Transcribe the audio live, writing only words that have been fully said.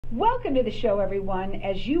Welcome to the show, everyone.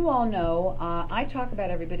 As you all know, I talk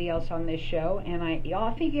about everybody else on this show, and I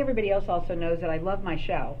think everybody else also knows that I love my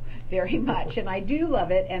show very much, and I do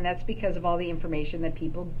love it, and that's because of all the information that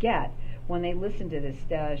people get when they listen to this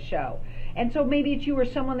show. And so maybe it's you or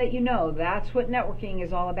someone that you know. That's what networking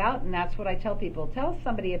is all about, and that's what I tell people. Tell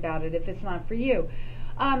somebody about it if it's not for you.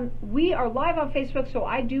 We are live on Facebook, so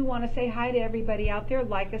I do want to say hi to everybody out there.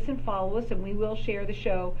 Like us and follow us, and we will share the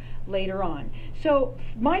show later on. So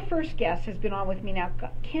my first guest has been on with me now.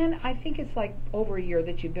 Ken, I think it's like over a year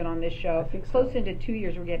that you've been on this show. I think so. Close into 2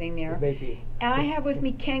 years, we're getting there. Maybe. And I have with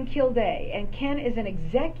me Ken Kilday, and Ken is an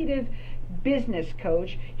executive business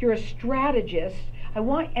coach. You're a strategist.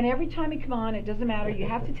 And every time you come on, it doesn't matter, you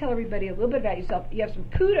have to tell everybody a little bit about yourself. You have some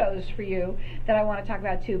kudos for you that I want to talk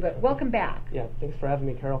about too, but welcome back. Yeah, thanks for having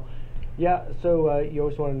me, Carol. Yeah, so you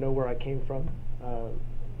always want to know where I came from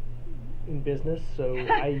in business. So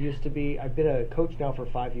I've been a coach now for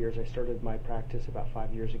 5 years. I started my practice about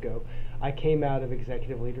 5 years ago. I came out of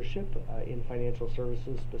executive leadership in financial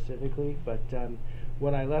services specifically, but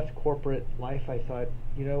when I left corporate life, I thought,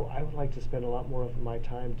 I would like to spend a lot more of my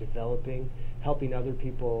time helping other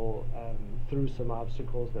people through some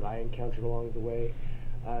obstacles that I encountered along the way,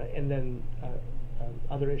 and then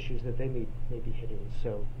other issues that they may be hitting.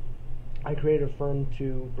 So I created a firm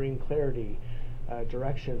to bring clarity,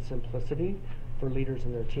 direction, simplicity for leaders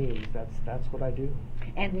and their teams. That's what I do.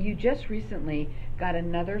 And you just recently got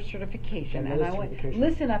another certification. Certification.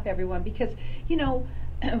 Listen up, everyone, because,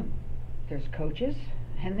 there's coaches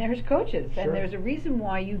and there's coaches, Sure. and there's a reason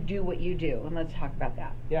why you do what you do, and let's talk about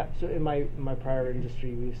that. Yeah, so in my prior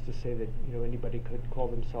industry, we used to say that anybody could call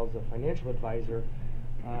themselves a financial advisor.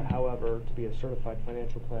 However, to be a certified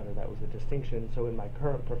financial planner, that was a distinction. So in my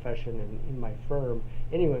current profession and in my firm,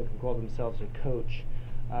 anyone can call themselves a coach,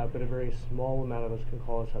 but a very small amount of us can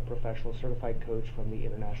call us a professional certified coach from the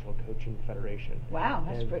International Coaching Federation. Wow,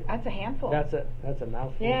 that's a handful. That's a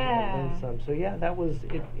mouthful. Yeah. And then some. So yeah, that was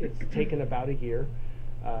it. It's taken about a year.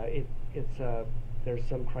 There's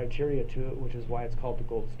some criteria to it, which is why it's called the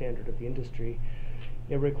gold standard of the industry.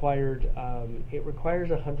 It requires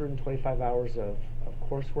 125 hours of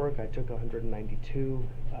coursework. I took 192.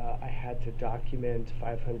 I had to document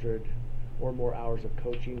 500 or more hours of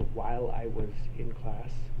coaching while I was in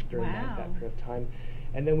class during that period of time.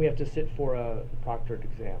 And then we have to sit for a proctored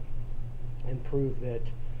exam and prove that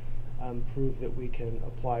we can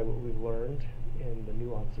apply what we've learned in the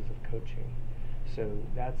nuances of coaching. So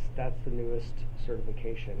that's the newest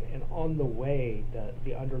certification. And on the way,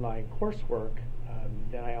 the underlying coursework,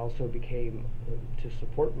 then I also became, to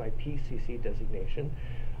support my PCC designation,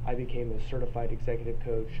 I became a certified executive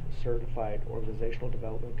coach, certified organizational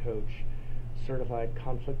development coach, certified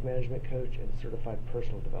conflict management coach, and certified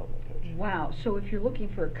personal development coach. Wow, so if you're looking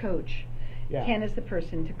for a coach, yeah, Ken is the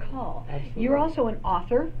person to call. Absolutely. You're also an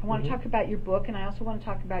author. I want to Mm-hmm. talk about your book, and I also want to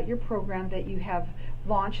talk about your program that you have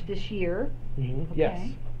launched this year. Mm-hmm. Okay.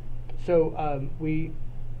 Yes. So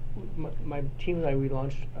my team and I, we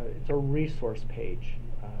launched, it's a resource page.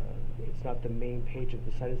 It's not the main page of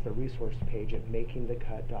the site, it's the resource page at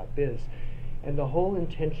makingthecut.biz. And the whole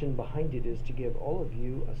intention behind it is to give all of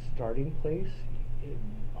you a starting place.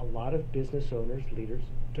 A lot of business owners, leaders,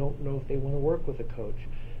 don't know if they want to work with a coach.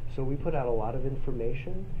 So we put out a lot of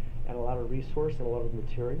information and a lot of resource and a lot of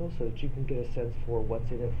material so that you can get a sense for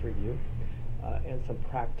what's in it for you, and some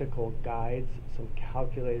practical guides, some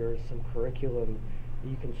calculators, some curriculum.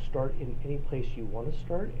 You can start in any place you want to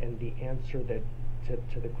start, and the answer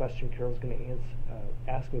to the question Carol's going to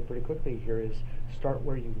ask me pretty quickly here is start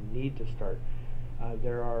where you need to start.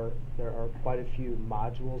 There are quite a few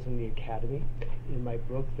modules in the academy. In my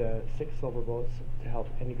book, the 6 silver bullets to help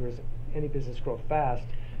any business grow fast,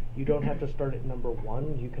 you don't have to start at number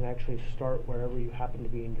 1. You can actually start wherever you happen to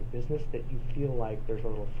be in your business that you feel like there's a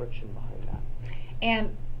little friction behind that.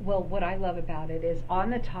 And, well, what I love about it is on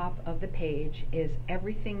the top of the page is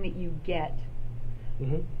everything that you get.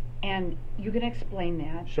 Mm-hmm. And you're going to explain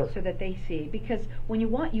that Sure. so that they see, because when you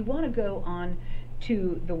want to go on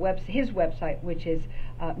to his website, which is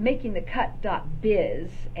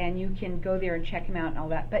makingthecut.biz, and you can go there and check him out and all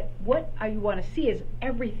that. But what you want to see is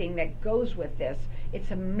everything that goes with this.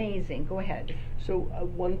 It's amazing. Go ahead. So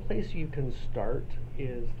one place you can start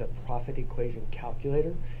is the profit equation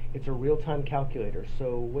calculator. It's a real-time calculator.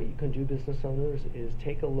 So what you can do, business owners, is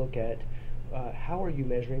take a look at how are you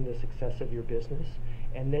measuring the success of your business,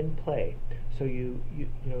 and then play. So you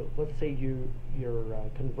let's say your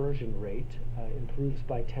conversion rate improves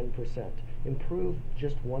by 10%. Improve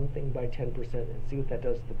just one thing by 10% and see what that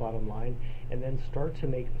does to the bottom line, and then start to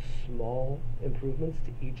make small improvements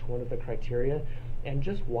to each one of the criteria. and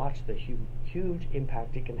just watch the huge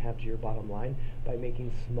impact it can have to your bottom line by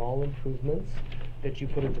making small improvements that you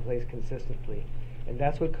put into place consistently. And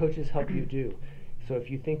that's what coaches help you do. So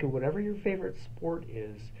if you think of whatever your favorite sport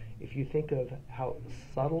is, if you think of how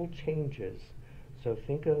subtle changes, so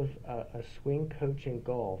think of a swing coach in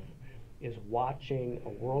golf is watching a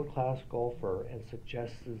world-class golfer and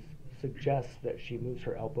suggests that she moves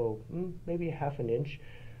her elbow maybe a half an inch,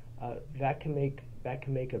 that can make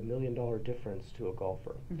 $1 million difference to a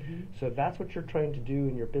golfer. Mm-hmm. So if that's what you're trying to do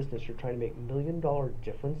in your business, you're trying to make $1 million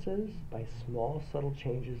differences by small, subtle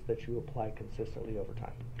changes that you apply consistently over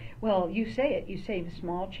time. Well, you say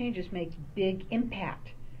small changes make big impact.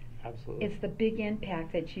 Absolutely. It's the big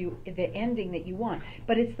impact that the ending that you want.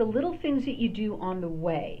 But it's the little things that you do on the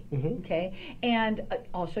way, Mm-hmm. okay? And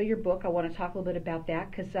also your book, I want to talk a little bit about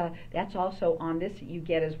that because that's also on this that you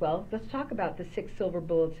get as well. Let's talk about the 6 silver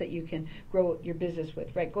bullets that you can grow your business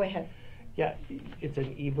with. Right, go ahead. Yeah, it's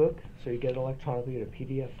an ebook, so you get it electronically, you get a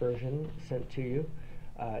PDF version sent to you,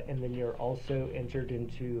 and then you're also entered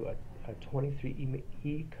into a 23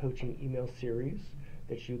 e-coaching email series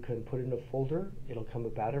that you can put in a folder. It'll come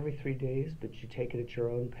about every 3 days, but you take it at your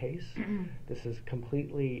own pace. This is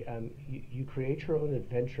completely, you create your own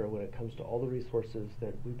adventure when it comes to all the resources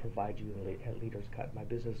that we provide you at Leaders Cut. My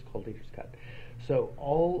business is called Leaders Cut. So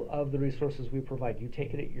all of the resources we provide, you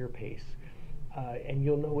take it at your pace. And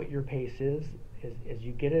you'll know what your pace is. As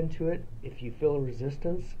you get into it, if you feel a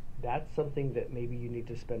resistance, that's something that maybe you need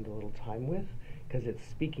to spend a little time with because it's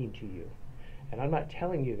speaking to you. And I'm not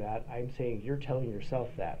telling you that, I'm saying you're telling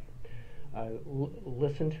yourself that.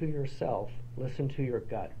 Listen to yourself, listen to your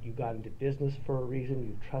gut. You got into business for a reason,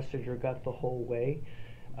 you trusted your gut the whole way.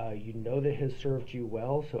 You know that it has served you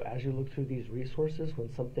well, so as you look through these resources, when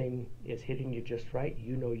something is hitting you just right,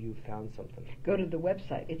 you know you've found something. Go to the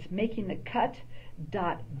website. It's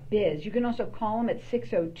makingthecut.biz. You can also call them at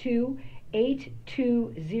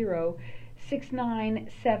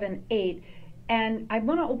 602-820-6978. And I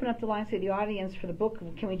want to open up the lines to the audience for the book.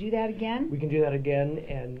 Can we do that again? We can do that again.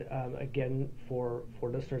 And again, for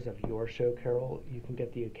listeners of your show, Carol, you can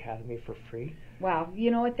get the Academy for free. Wow. You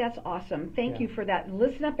know what? That's awesome. Thank you for that. And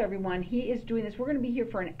listen up, everyone. He is doing this. We're going to be here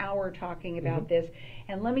for an hour talking about this.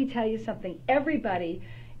 And let me tell you something. Everybody,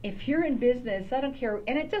 if you're in business, I don't care,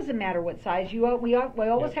 and it doesn't matter what size you are. We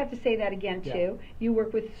always have to say that again, too. You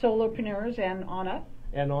work with solopreneurs and on up.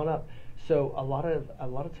 And on up. So a lot of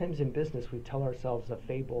times in business, we tell ourselves a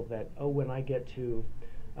fable that, oh, when I get to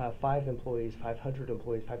 5 employees, 500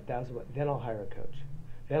 employees, 5,000, then I'll hire a coach.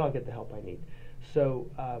 Then I'll get the help I need. So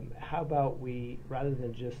how about we, rather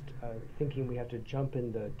than just thinking we have to jump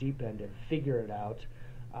in the deep end and figure it out,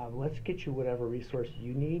 let's get you whatever resource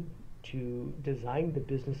you need to design the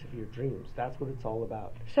business of your dreams. That's what it's all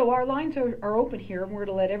about. So our lines are open here, and we're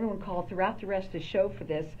going to let everyone call throughout the rest of the show for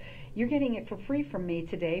this. You're getting it for free from me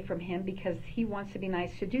today, from him, because he wants to be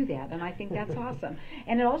nice to do that, and I think that's awesome.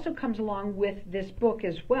 And it also comes along with this book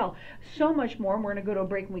as well. So much more, and we're going to go to a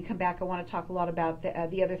break. When we come back, I want to talk a lot about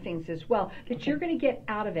the other things as well that you're going to get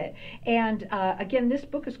out of it. And again, this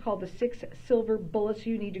book is called The 6 Silver Bullets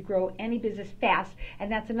You Need to Grow Any Business Fast, and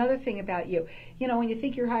that's another thing about you. You know, when you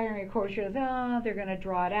think you're hiring a coach, you're like, oh, they're going to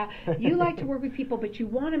draw it out. You like to work with people, but you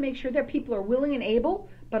want to make sure that people are willing and able,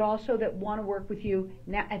 but also that want to work with you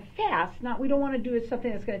now and fast. We don't want to do something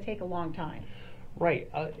that's going to take a long time. Right,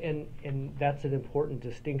 and that's an important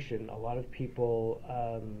distinction. A lot of people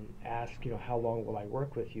ask, how long will I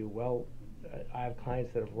work with you? Well, I have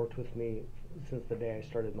clients that have worked with me since the day I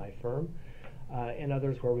started my firm, and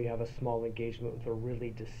others where we have a small engagement with a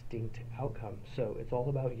really distinct outcome. So it's all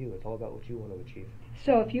about you. It's all about what you want to achieve.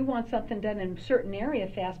 So if you want something done in a certain area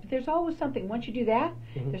fast, but there's always something. Once you do that,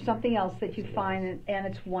 there's something else that you find, and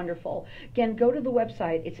it's wonderful. Again, go to the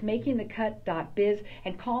website. It's makingthecut.biz,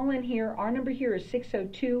 and call in here. Our number here is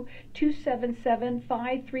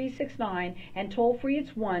 602-277-5369, and toll free it's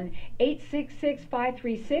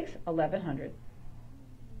 1-866-536-1100.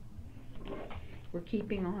 We're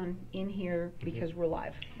keeping on in here because we're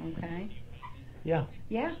live, okay? Yeah.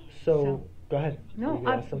 Yeah? So go ahead. No,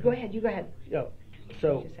 go ahead. You go ahead. Yeah.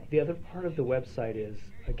 So the other part of the website is,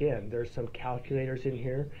 again, there's some calculators in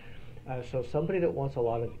here. So somebody that wants a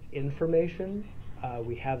lot of information,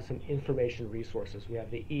 we have some information resources. We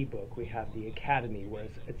have the ebook, we have the Academy, where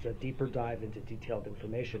it's a deeper dive into detailed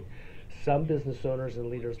information. Some business owners and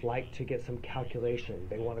leaders like to get some calculation.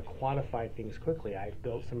 They want to quantify things quickly. I've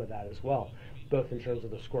built some of that as well, both in terms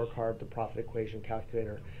of the scorecard, the profit equation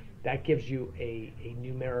calculator. That gives you a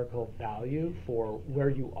numerical value for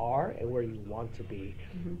where you are and where you want to be.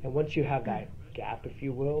 And once you have that gap, if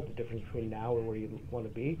you will, the difference between now and where you want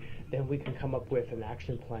to be, then we can come up with an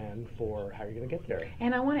action plan for how you're going to get there.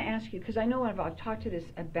 And I want to ask you, because I know I've talked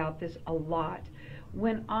about this a lot.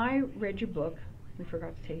 When I read your book, we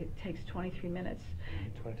forgot to take it, takes 23 minutes.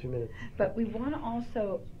 22 minutes. But we want to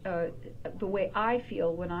also, the way I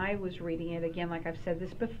feel when I was reading it, again, like I've said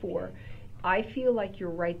this before, I feel like you're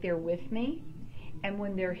right there with me. And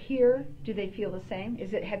when they're here, do they feel the same?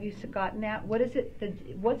 Have you gotten that?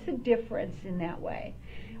 What's the difference in that way?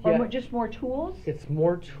 Or Yeah, just more tools? it's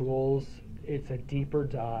more tools. It's a deeper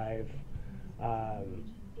dive.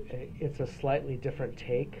 It's a slightly different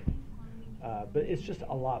take, but it's just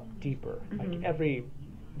a lot deeper. Mm-hmm. Like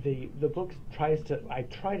the book I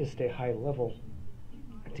try to stay high level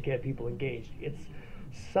to get people engaged. It's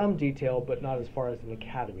some detail, but not as far as an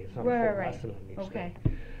academy. It's not a full lesson on each thing.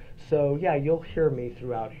 So yeah, you'll hear me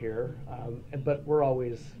throughout here, but we're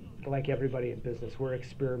always, like everybody in business, we're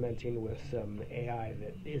experimenting with some AI.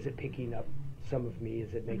 Is it picking up some of me?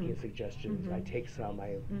 Is it making suggestions? I take some,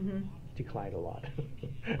 I decline a lot.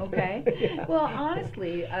 Okay. Yeah. Well,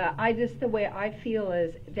 honestly, the way I feel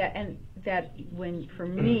is that when, for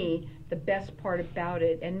me, the best part about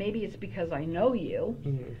it, and maybe it's because I know you,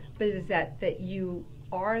 but is that you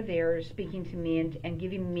are there speaking to me and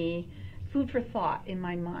giving me food for thought in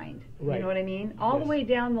my mind. Right. You know what I mean? All the way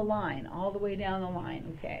down the line.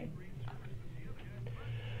 Okay.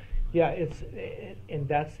 Yeah, and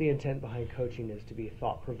that's the intent behind coaching, is to be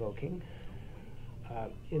thought-provoking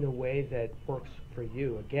in a way that works for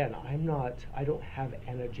you. Again, I don't have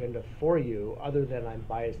an agenda for you other than I'm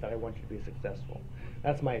biased that I want you to be successful.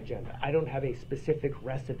 That's my agenda. I don't have a specific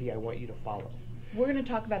recipe I want you to follow. We're going to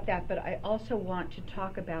talk about that, but I also want to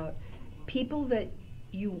talk about people that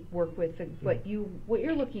you work with, what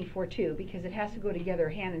you're looking for too, because it has to go together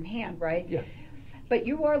hand in hand, right? Yeah. But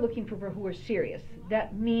you are looking for people who are serious,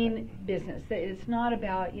 that mean business. That it's not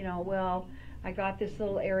about, well, I got this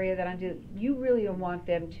little area that I'm doing. You really want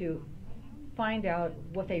them to find out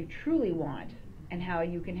what they truly want and how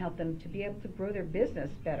you can help them to be able to grow their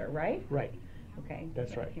business better, right? Right. Okay.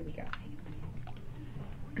 That's right. Here we go.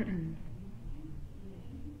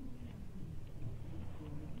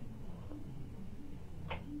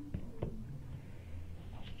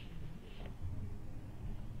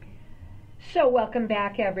 So welcome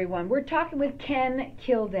back, everyone. We're talking with Ken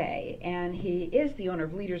Kilday, and he is the owner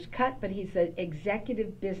of Leaders Cut, but he's an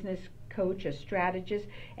executive business coach, a strategist,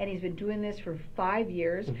 and he's been doing this for 5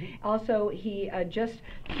 years. Also, he just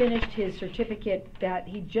finished his certificate that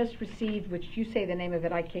he just received, which you say the name of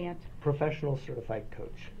it, I can't. Professional Certified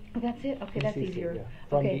Coach. Oh, that's it? Okay, that's PCC, easier. yeah.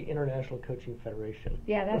 From okay. the International Coaching Federation.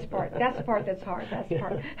 Yeah, that's the part that's hard. That's the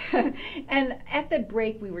part. And at the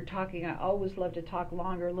break we were talking, I always love to talk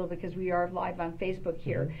longer a little because we are live on Facebook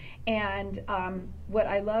here. And what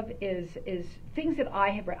I love is things that I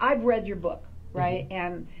have read. I've read your book, right?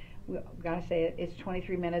 And we gotta say it's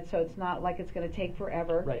 23 minutes, so it's not like it's gonna take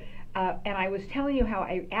forever. Right. And I was telling you how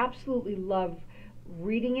I absolutely love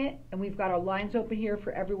reading it, and we've got our lines open here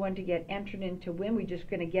for everyone to get entered in to win. We're just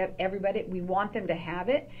going to get everybody, we want them to have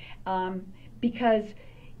it, because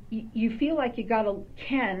you feel like you got a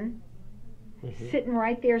Ken sitting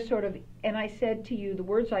right there sort of, and I said to you, the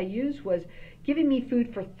words I used was giving me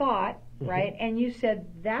food for thought, right? And you said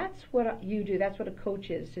that's what you do, that's what a coach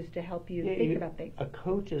is to help you think about things. A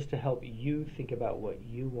coach is to help you think about what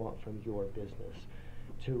you want from your business,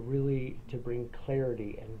 to bring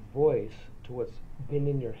clarity and voice to what's been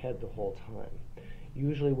in your head the whole time.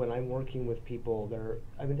 Usually when I'm working with people,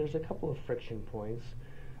 there's a couple of friction points.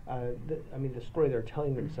 The story they're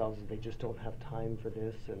telling themselves is they just don't have time for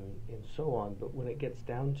this and so on. But when it gets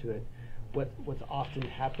down to it, what's often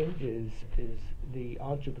happened is the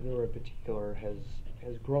entrepreneur in particular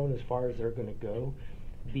has grown as far as they're going to go,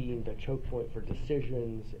 being the choke point for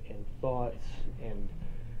decisions and thoughts and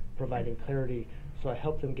providing clarity. So I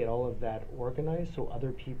help them get all of that organized so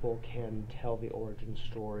other people can tell the origin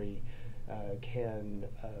story, can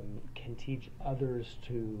teach others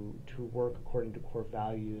to work according to core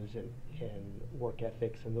values and work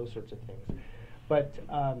ethics and those sorts of things. But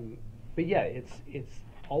yeah, it's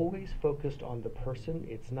always focused on the person.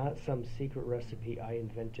 It's not some secret recipe I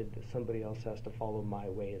invented that somebody else has to follow my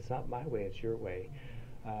way. It's not my way, it's your way.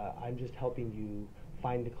 I'm just helping you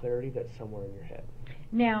find the clarity that's somewhere in your head.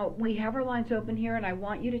 Now, we have our lines open here, and I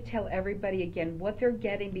want you to tell everybody again what they're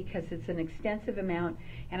getting, because it's an extensive amount,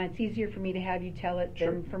 and it's easier for me to have you tell it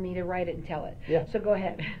than for me to write it and tell it. Yeah. So go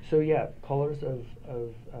ahead. So yeah, callers of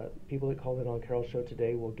people that called in on Carol's show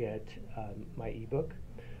today will get my ebook.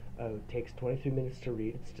 It takes 23 minutes to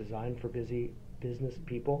read. It's designed for busy business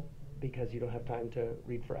people because you don't have time to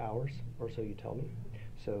read for hours, or so you tell me.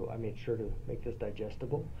 so I made sure to make this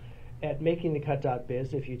digestible. At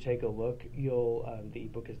makingthecut.biz, if you take a look, you'll the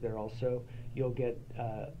ebook is there also. You'll get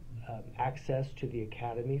access to the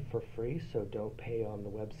Academy for free, so don't pay on the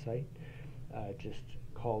website. Just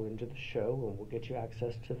call into the show and we'll get you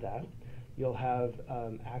access to that. You'll have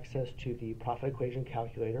access to the profit equation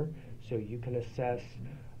calculator, so you can assess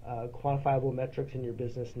quantifiable metrics in your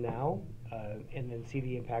business now and then see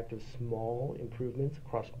the impact of small improvements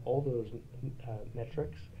across all those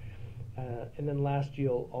metrics. And then last,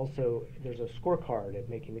 there's a scorecard at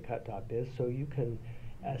makingthecut.biz, so you can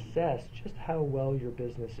assess just how well your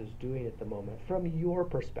business is doing at the moment from your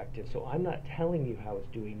perspective. So I'm not telling you how it's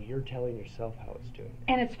doing, you're telling yourself how it's doing.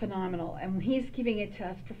 And it's phenomenal, and he's giving it to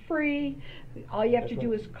us for free. All you have to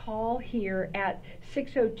do is call here at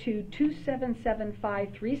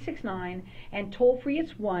 602-277-5369, and toll free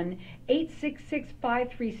it's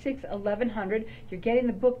 1-866-536-1100. You're getting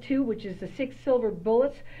the book too, which is the 6 silver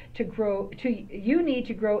bullets you need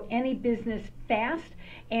to grow any business fast.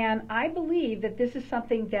 And I believe that this is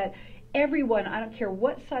something that everyone, I don't care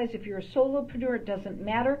what size, if you're a solopreneur, it doesn't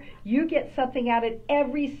matter, you get something out of it,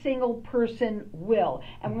 every single person will.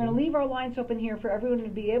 And we're going to leave our lines open here for everyone to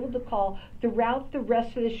be able to call throughout the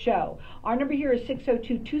rest of the show. Our number here is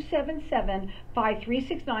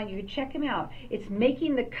 602-277-5369. You can check him out. It's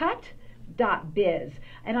makingthecut.biz.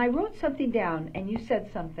 And I wrote something down, and you said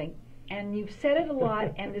something. And you've said it a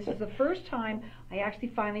lot, and this is the first time I actually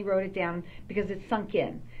finally wrote it down because it sunk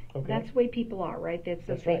in. Okay. That's the way people are, right? That's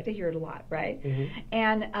safe right. to hear it a lot, right? Mm-hmm.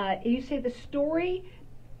 And you say the story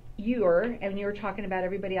and you're talking about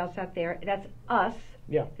everybody else out there, that's us.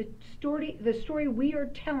 Yeah. The story we are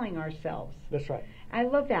telling ourselves. That's right. I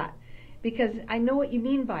love that because I know what you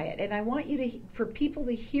mean by it, and I want for people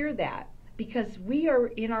to hear that because we are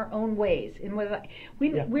in our own ways.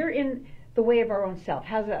 We're in the way of our own self.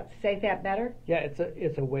 How's that? Say that better? Yeah, it's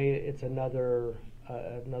another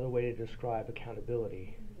way to describe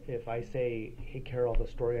accountability. If I say, "Hey Carol, the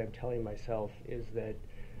story I'm telling myself is that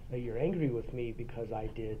you're angry with me because I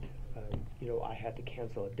did, I had to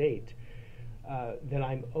cancel a date," then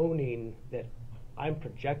I'm owning that. I'm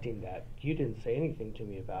projecting that. You didn't say anything to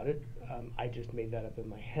me about it. I just made that up in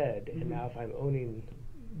my head. Mm-hmm. And now if I'm owning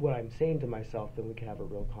what I'm saying to myself, then we can have a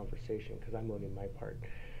real conversation because I'm owning my part.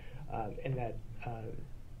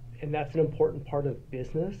 And that's an important part of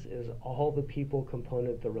business, is all the people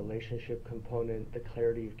component, the relationship component, the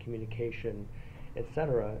clarity of communication,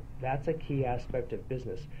 etc. That's a key aspect of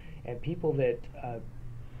business. And people that,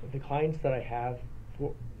 the clients that I have,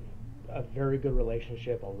 for a very good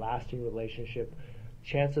relationship, a lasting relationship,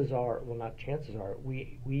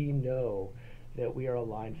 we know that we are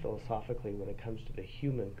aligned philosophically when it comes to the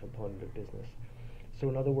human component of business. So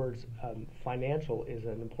in other words, financial is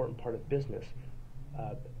an important part of business.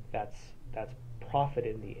 That's profit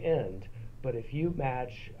in the end. But if you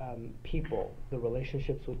match people, the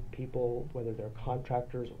relationships with people, whether they're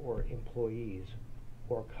contractors or employees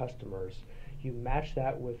or customers, you match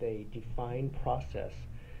that with a defined process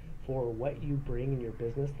for what you bring in your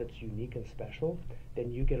business that's unique and special,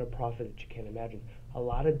 then you get a profit that you can't imagine. A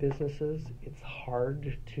lot of businesses, it's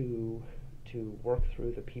hard to work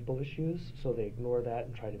through the people issues, so they ignore that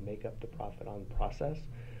and try to make up the profit on process.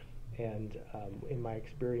 And in my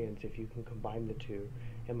experience, if you can combine the two,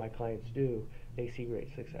 and my clients do, they see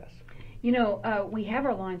great success. We have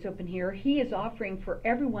our lines open here. He is offering for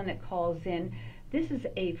everyone that calls in, this is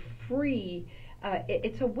a free,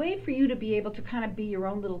 it's a way for you to be able to kind of be your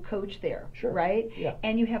own little coach there, sure. Right? Yeah.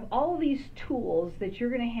 And you have all these tools that you're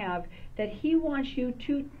going to have that he wants you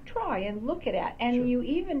to try and look at. And sure. You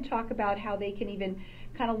even talk about how they can even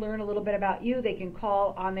kind of learn a little bit about you. They can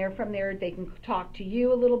call on there from there. They can talk to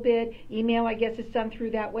you a little bit. Email, I guess, is done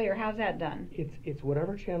through that way, or how's that done? It's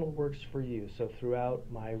whatever channel works for you. So throughout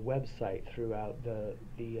my website, throughout the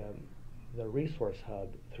resource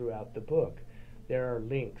hub, throughout the book, there are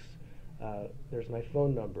links. There's my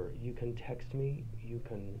phone number. You can text me, you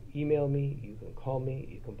can email me, you can call me,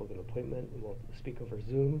 you can book an appointment, and we'll speak over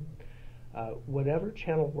Zoom. Whatever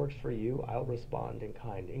channel works for you, I'll respond in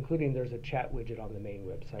kind, including there's a chat widget on the main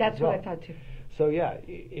website. That's as well. What I thought too. So yeah,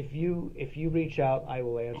 if you reach out, I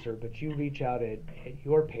will answer, but you reach out at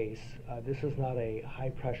your pace. This is not a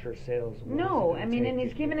high-pressure sales. No, I mean, and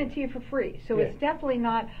he's giving it to you for free, so yeah. It's definitely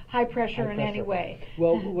not high pressure in any way.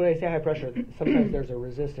 Well, when I say high pressure, sometimes there's a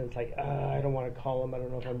resistance, like, I don't want to call him, I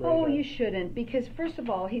don't know if I'm ready. Oh, you shouldn't, because first of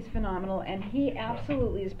all, he's phenomenal, and he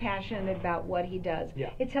absolutely is passionate about what he does.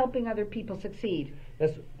 Yeah. It's helping other people succeed.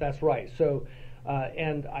 That's right. So,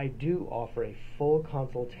 and I do offer a full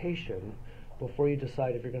consultation before you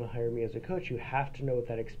decide if you're going to hire me as a coach. You have to know what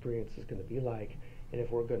that experience is going to be like, and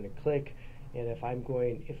if we're going to click, And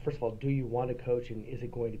first of all, do you want to coach, and is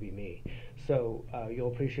it going to be me? So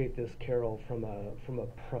you'll appreciate this, Carol, from a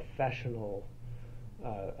professional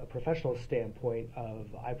standpoint of,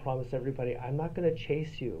 I promise everybody, I'm not going to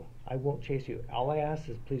chase you. I won't chase you. All I ask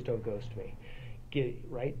is, please don't ghost me.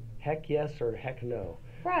 Right? Heck yes or heck no.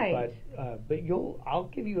 Right. But I'll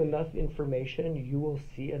give you enough information. You will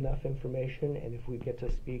see enough information, and if we get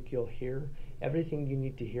to speak, you'll hear everything you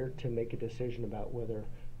need to hear to make a decision about whether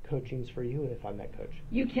coaching's for you and if I'm that coach.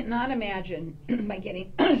 You cannot imagine by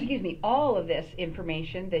getting, excuse me, all of this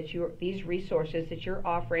information these resources that you're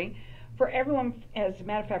offering for everyone, as a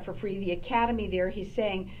matter of fact, for free. The Academy there, he's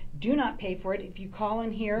saying, do not pay for it. If you call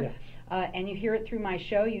in here and you hear it through my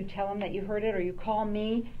show, you tell them that you heard it, or you call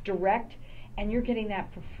me direct, and you're getting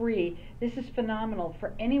that for free. This is phenomenal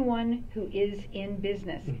for anyone who is in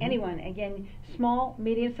business. Anyone, again, small,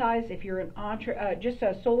 medium size. If you're an just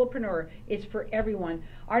a solopreneur, it's for everyone.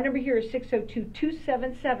 Our number here is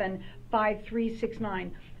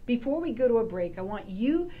 602-277-5369. Before we go to a break, I want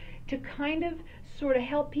you to kind of sort of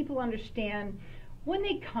help people understand when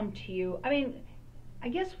they come to you. I mean, I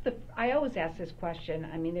guess I always ask this question.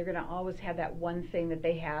 I mean, they're going to always have that one thing that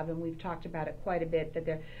they have, and we've talked about it quite a bit.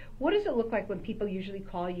 What does it look like when people usually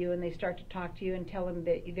call you and they start to talk to you and tell them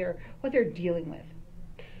that what they're dealing with?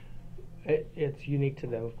 It's unique to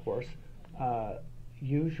them, of course.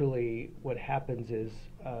 Usually what happens is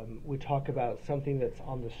we talk about something that's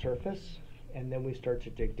on the surface, and then we start to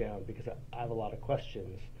dig down because I have a lot of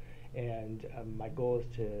questions. And my goal is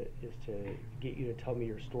to get you to tell me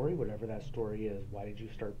your story, whatever that story is. Why did you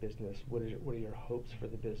start business? What are your hopes for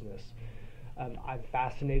the business? I'm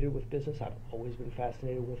fascinated with business. I've always been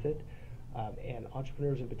fascinated with it. And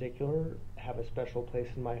entrepreneurs in particular have a special place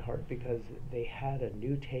in my heart because they had a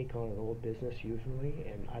new take on an old business usually,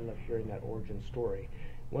 and I love hearing that origin story.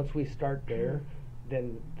 Once we start there,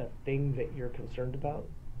 then the thing that you're concerned about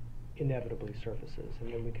inevitably surfaces, and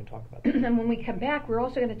then we can talk about that. And when we come back, we're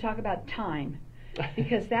also going to talk about time,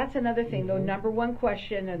 because that's another thing. The number one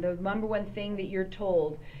question, and the number one thing that you're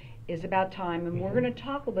told is about time, and we're going to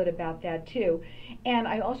talk a bit about that too. And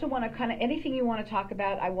I also want to kind of, anything you want to talk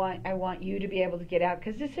about, I want you to be able to get out,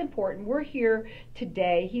 because it's important. We're here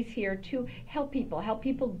today. He's here to help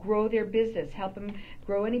people grow their business, help them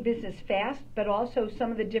grow any business fast, but also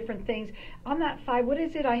some of the different things. On that what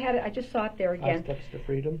is it? I just saw it there again. 5 steps to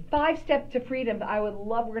freedom. 5 steps to freedom. We're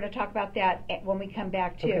going to talk about that when we come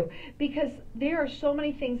back too, because there are so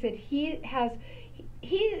many things that he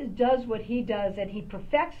does what he does, and he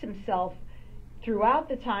perfects himself throughout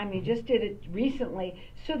the time. He just did it recently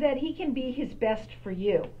so that he can be his best for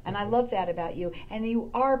you. And I love that about you, and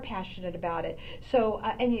you are passionate about it. So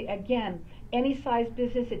again, any size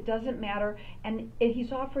business, it doesn't matter, and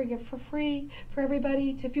he's offering it for free for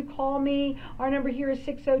everybody. So if you call me, our number here is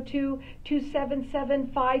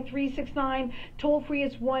 602-277-5369. Toll free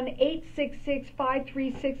is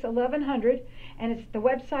 1-866-536-1100, and the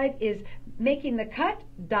website is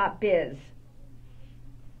makingthecut.biz.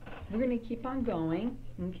 We're going to keep on going,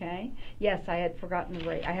 okay? Yes, I had forgotten the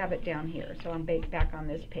rate. I have it down here, so I'm back on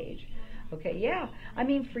this page. Okay, yeah. I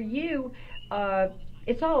mean, for you,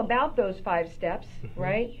 it's all about those 5 steps,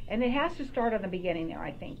 right? And it has to start on the beginning there,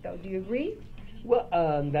 I think, though. Do you agree? Well,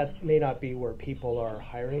 that may not be where people are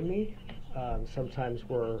hiring me. Sometimes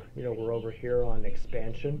we're over here on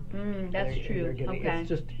expansion. That's true. It's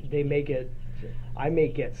just I may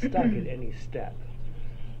get stuck at any step.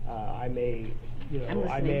 I may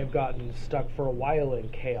have gotten stuck for a while in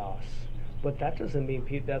chaos, but that doesn't mean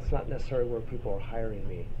that's not necessarily where people are hiring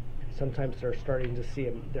me. Sometimes they're starting to see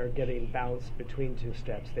they're getting bounced between 2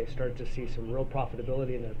 steps. They start to see some real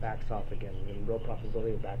profitability, and then it backs off again, and real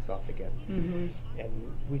profitability and backs off again. And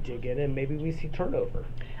we dig in, and maybe we see turnover.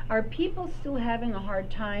 Are people still having a hard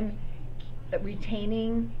time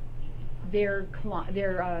retaining their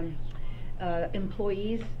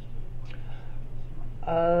employees?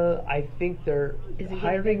 I think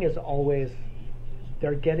hiring is always,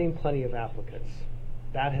 they're getting plenty of applicants.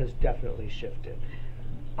 That has definitely shifted.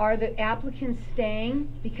 Are the applicants staying?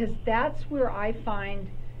 Because that's where I find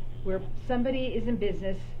where somebody is in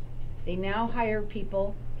business, they now hire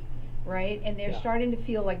people, right? And they're starting to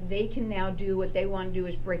feel like they can now do what they want to do,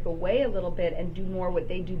 is break away a little bit and do more what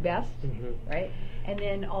they do best, right? And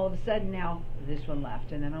then all of a sudden now this one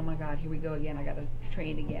left, and then oh my God, here we go again. I got to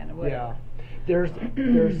train again or whatever. Yeah,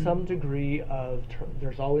 there's some degree of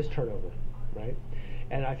there's always turnover, right?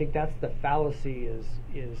 And I think that's the fallacy is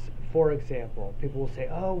for example, people will say,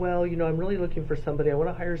 oh well, I'm really looking for somebody. I want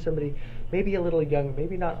to hire somebody maybe a little younger,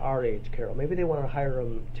 maybe not our age, Carol. Maybe they want to hire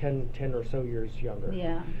them 10 or so years younger.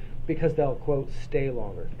 Yeah. because they'll, quote, stay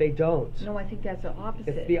longer. They don't. No, I think that's the opposite.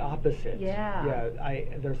 It's the opposite. Yeah.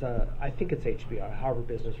 Yeah. I think it's HBR, Harvard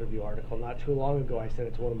Business Review article. Not too long ago, I sent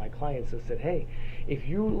it to one of my clients and said, hey, if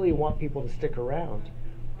you really want people to stick around,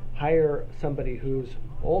 hire somebody who's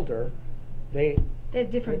older. They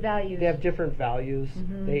have different values. They have different values.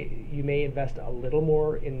 You may invest a little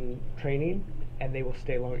more in training, and they will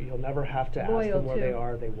stay longer. You'll never have to ask them where they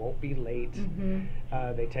are. They won't be late.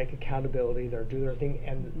 They take accountability. They do their thing.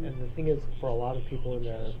 And the thing is, for a lot of people in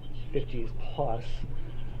their 50s plus,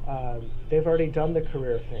 they've already done the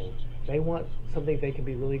career thing. They want something they can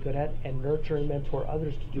be really good at and nurture and mentor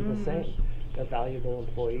others to do the same. They're valuable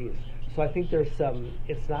employees. So I think there's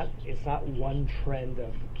it's not one trend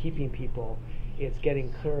of keeping people. It's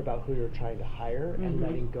getting clear about who you're trying to hire and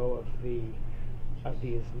letting go of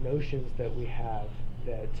these notions that we have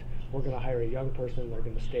that we're going to hire a young person and they're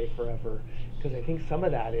going to stay forever. Because I think some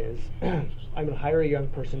of that is, I'm going to hire a young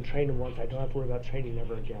person, train them once, I don't have to worry about training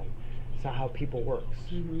ever again. It's not how people works,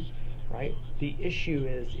 right? The issue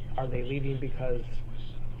is, are they leaving because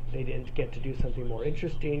they didn't get to do something more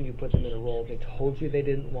interesting? You put them in a role they told you they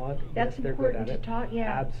didn't want. That's yes, important they're good at to talk.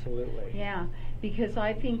 Yeah, absolutely. Yeah, because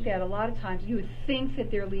I think that a lot of times you would think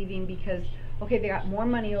that they're leaving because they got more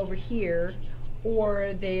money over here,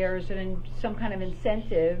 or there's some kind of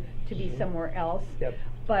incentive to be somewhere else. Yep.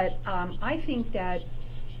 But I think that,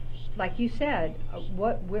 like you said,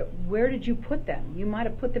 where did you put them? You might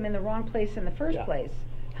have put them in the wrong place in the first place,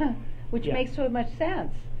 which makes so much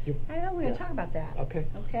sense. I know we're going to talk about that. Okay.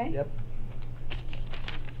 Okay? Yep.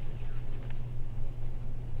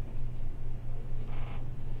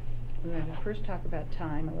 We're going to first talk about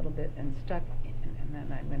time a little bit and stuff, and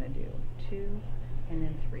then I'm going to do 2 and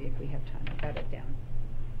then 3 if we have time. I've got it down.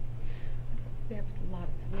 We have a lot.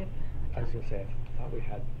 I was going to say, I thought we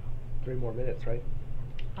had 3 more minutes, right?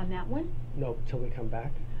 On that one? No, till we come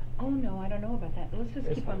back. Oh no, I don't know about that. Let's just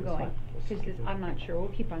keep on going. I'm not sure. We'll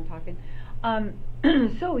keep on talking.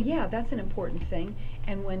 So yeah, that's an important thing.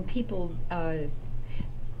 And when people,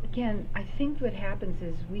 again, I think what happens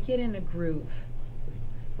is we get in a groove,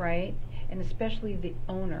 right? And especially the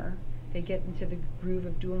owner, they get into the groove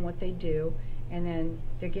of doing what they do, and then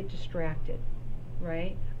they get distracted,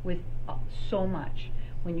 right? With so much.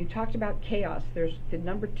 When you talked about chaos, there's the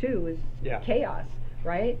number 2 is chaos,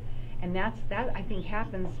 right? And that I think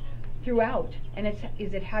happens throughout. And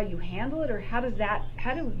is it how you handle it, or how do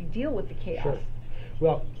you deal with the chaos? Sure.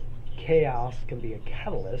 Well, chaos can be a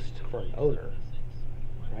catalyst for an owner,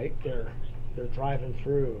 right? They're driving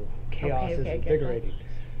through. Chaos is invigorating.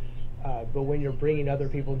 But when you're bringing other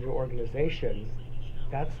people into your organization,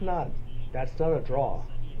 that's not a draw,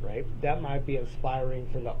 right? That might be inspiring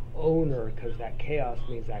for the owner because that chaos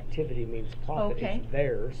means activity, means profit. It's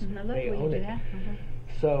theirs. They own it.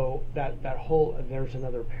 So that whole, there's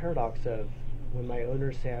another paradox of when my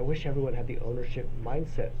owners say, I wish everyone had the ownership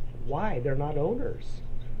mindset. Why? They're not owners,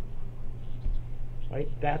 right?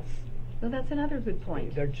 That's another good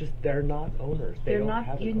point. They're not owners. They don't not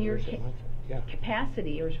have in an your ownership mindset.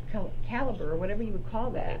 capacity or caliber or whatever you would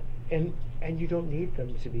call that. And you don't need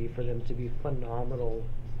them to be, for them to be phenomenal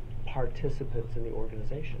participants in the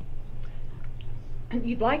organization.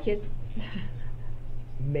 You'd like it.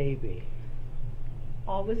 Maybe.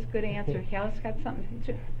 Always good answer. Cal's got something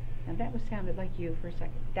to. Now that sounded like you for a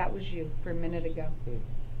second. That was you for a minute ago.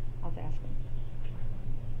 I'll ask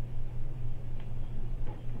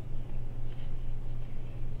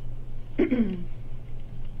him.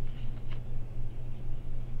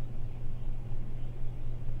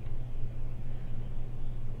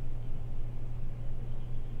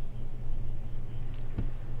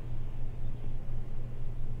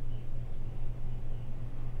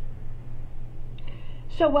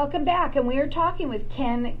 So welcome back, and we are talking with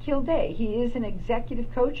Ken Kilday. He is an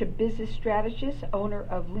executive coach, a business strategist, owner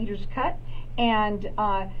of Leaders Cut, and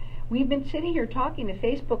we've been sitting here talking to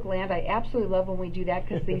Facebook land. I absolutely love when we do that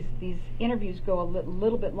because these interviews go a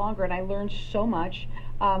little bit longer, and I learned so much.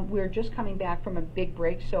 We're just coming back from a big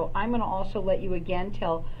break, so I'm going to also let you again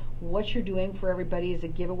tell what you're doing for everybody as a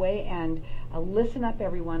giveaway, and listen up,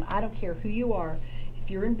 everyone. I don't care who you are. If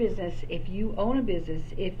you're in business, if you own a business,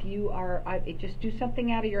 if you are, just do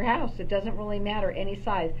something out of your house. It doesn't really matter any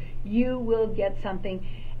size. You will get something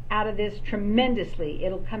out of this tremendously.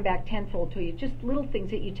 It'll come back tenfold to you. Just little things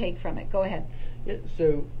that you take from it. Go ahead. Yeah,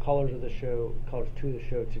 so callers to the show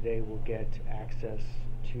today will get access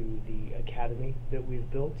to the academy that we've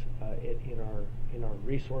built in our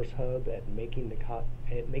resource hub at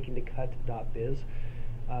makingthecut.biz.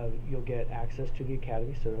 You'll get access to the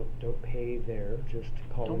academy, so don't pay there. Just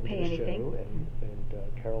call into the show, and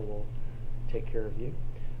Carol will take care of you.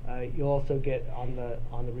 You'll also get on the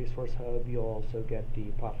Resource Hub. You'll also get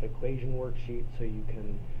the profit equation worksheet, so you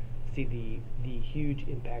can see the huge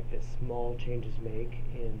impact that small changes make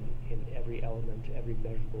in every element, every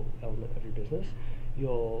measurable element of your business.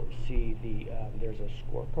 You'll see there's a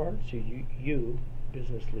scorecard, so you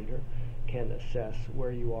business leader can assess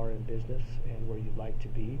where you are in business and where you'd like to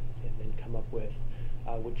be, and then come up with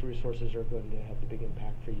which resources are going to have the big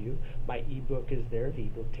impact for you. My ebook is there. The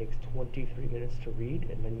ebook takes 23 minutes to read,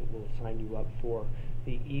 and then we'll sign you up for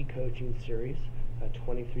the e-coaching series,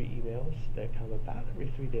 23 emails that come about every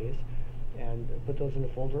 3 days, and put those in a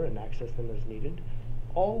folder and access them as needed.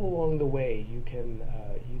 All along the way, you can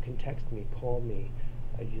text me, call me,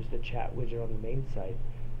 use the chat widget on the main site,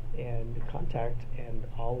 and contact, and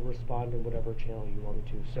I'll respond in whatever channel you want me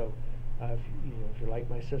to. So if you're like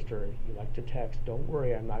my sister, you like to text, don't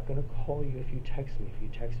worry, I'm not going to call you if you text me. If you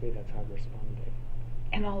text me, that's how I'm responding.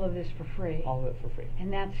 And all of this for free. All of it for free.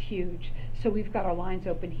 And that's huge. So we've got our lines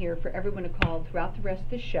open here for everyone to call throughout the rest of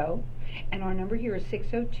the show. And our number here is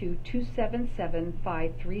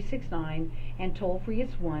 602-277-5369. And toll free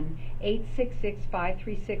is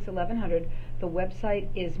 1-866-536-1100. The website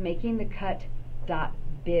is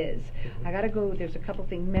makingthecut.biz. I got to go, there's a couple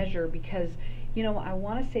things, measure, because, I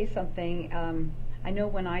want to say something. I know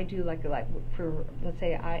when I do like for, let's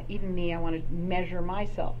say, I want to measure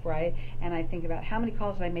myself, right? And I think about how many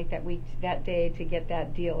calls did I make that week, that day to get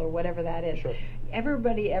that deal or whatever that is. Sure.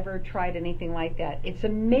 Everybody ever tried anything like that? It's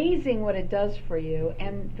amazing what it does for you,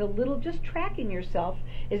 and just tracking yourself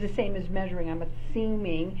is the same as measuring. I'm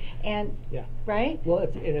assuming, and yeah, right? Well,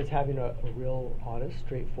 it's having a real honest,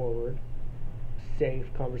 straightforward, safe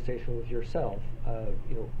conversation with yourself.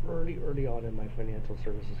 Early on in my financial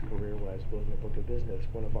services career, when I was building a book of business,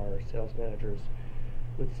 one of our sales managers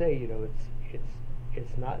would say,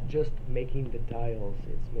 it's not just making the dials;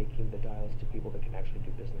 it's making the dials to people that can actually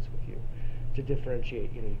do business with you. To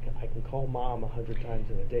differentiate, I can call mom 100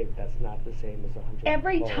 times in a day, but that's not the same as 100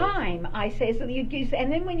 every calls. time I say so.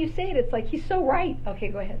 And then when you say it, it's like he's so right. Okay,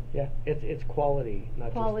 go ahead. Yeah, it's quality,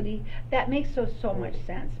 not quality. Just that makes so much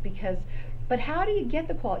sense because. But how do you get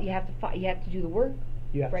the quality? You have to do the work.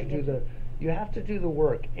 You have to do the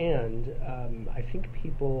work, and I think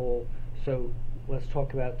people. So let's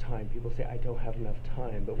talk about time. People say I don't have enough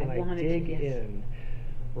time, but when I dig in,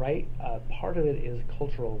 right? Part of it is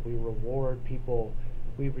cultural. We reward people.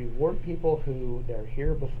 Who they're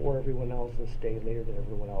here before everyone else and stay later than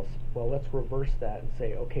everyone else. Well, let's reverse that and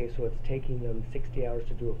say, okay, so it's taking them 60 hours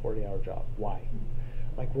to do a 40-hour job. Why?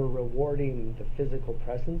 Like, we're rewarding the physical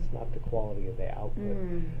presence, not the quality of the output.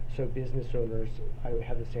 So business owners, I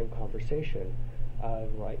have the same conversation.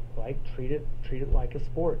 Treat it like a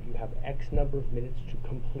sport. You have X number of minutes to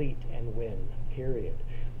complete and win, period.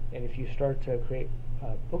 And if you start to create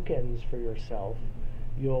bookends for yourself,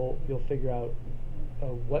 you'll figure out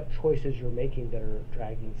what choices you're making that are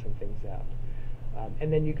dragging some things out.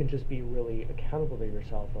 And then you can just be really accountable to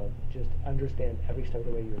yourself of just understand every step of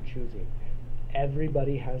the way you're choosing.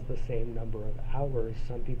 Everybody has the same number of hours.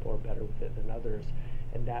 Some people are better with it than others,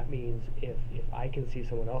 and that means if I can see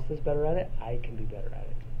someone else is better at it, I can be better at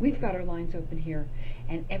it. We've got our lines open here,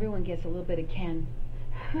 and everyone gets a little bit of Ken,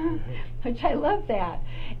 which I love that.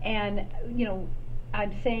 And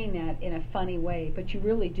I'm saying that in a funny way, but you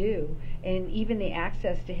really do. And even the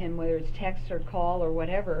access to him, whether it's text or call or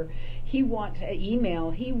whatever, he wants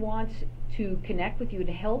email. He wants to connect with you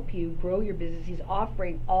to help you grow your business. He's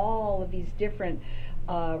offering all of these different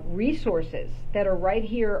resources that are right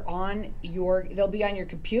here on they'll be on your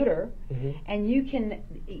computer, and you can,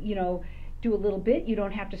 do a little bit. You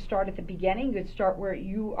don't have to start at the beginning. You could start where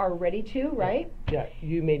you are ready to, right? Yeah,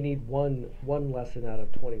 you may need one lesson out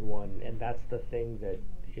of 21, and that's the thing that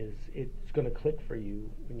it's going to click for you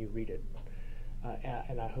when you read it,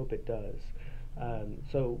 and I hope it does.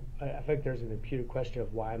 So I think there's an imputed question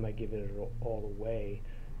of why am I giving it all away?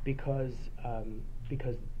 Because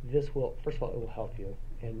this will, first of all, it will help you,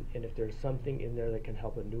 and if there's something in there that can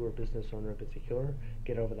help a newer business owner in particular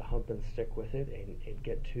get over the hump and stick with it and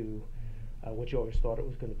get to what you always thought it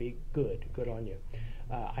was going to be, good on you.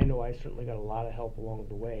 I know I certainly got a lot of help along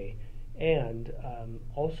the way, and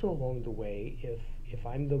also along the way, if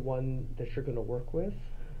I'm the one that you're going to work with,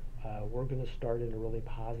 we're going to start in a really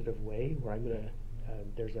positive way where I'm going to,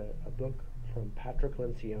 there's a book from Patrick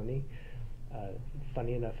Lencioni,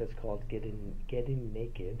 funny enough it's called Getting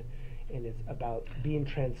Naked, and it's about being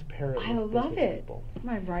transparent I with love business it. people.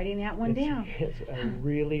 I'm writing that one down. It's a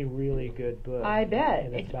really, really good book. I bet.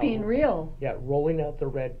 And It's about, being real. Yeah, rolling out the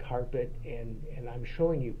red carpet, and I'm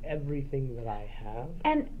showing you everything that I have.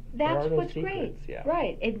 And that's no what's secrets, great. yeah.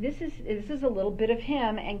 Right. And this is a little bit of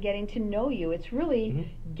him and getting to know you. It's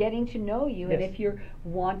really getting to know you. Yes. And if you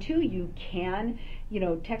want to, you can,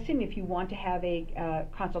 text him if you want to have a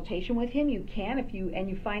consultation with him. You can if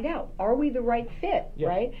you find out, are we the right fit, Yeah.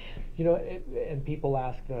 right? And people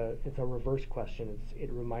ask, it's a reverse question.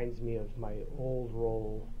 It reminds me of my old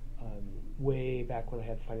role way back when I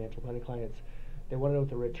had financial planning clients. They want to know what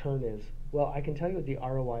the return is. Well, I can tell you what the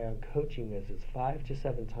ROI on coaching is. It's 5 to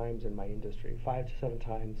 7 times in my industry. 5 to 7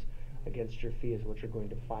 times against your fee is what you're going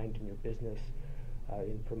to find in your business,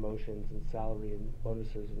 in promotions and salary and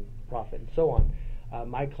bonuses and profit and so on.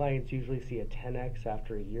 My clients usually see a 10x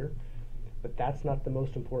after a year, but that's not the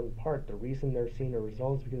most important part. The reason they're seeing a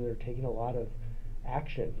result is because they're taking a lot of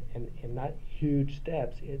action, and not huge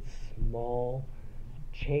steps. It's small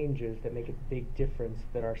changes that make a big difference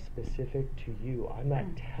that are specific to you. I'm not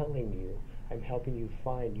telling you. I'm helping you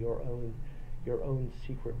find your own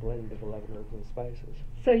secret blend of 11 herbs and spices.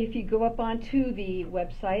 So if you go up onto the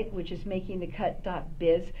website, which is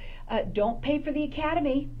makingthecut.biz, don't pay for the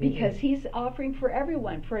academy, because he's offering for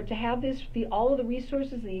everyone to have all of the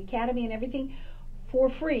resources, the academy and everything, for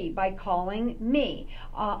free by calling me.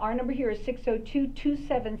 Our number here is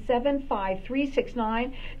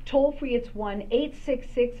 602-277-5369. Toll free, it's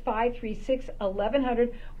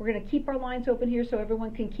 1-866-536-1100. We're going to keep our lines open here so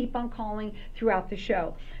everyone can keep on calling throughout the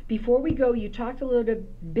show. Before we go, you talked a little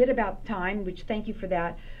bit about time, which thank you for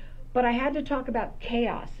that. But I had to talk about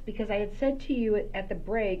chaos, because I had said to you at the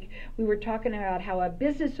break, we were talking about how a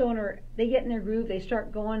business owner, they get in their groove, they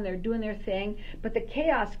start going, they're doing their thing, but the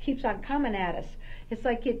chaos keeps on coming at us. It's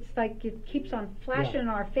like it keeps on flashing in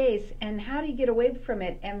our face, and how do you get away from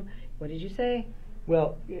it? And what did you say?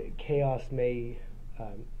 Well, chaos may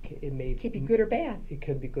keep you good or bad. It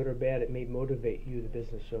could be good or bad. It may motivate you, the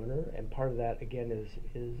business owner, and part of that again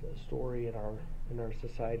is a story in our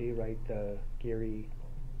society, right? Gary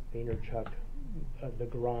Vaynerchuk, the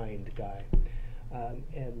grind guy,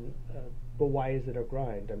 but why is it a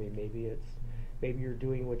grind? I mean, maybe you're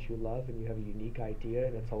doing what you love and you have a unique idea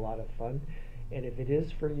and it's a lot of fun. And if it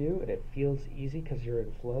is for you and it feels easy because you're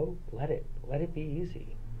in flow, let it be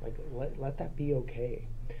easy. Like let that be okay.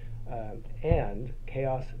 And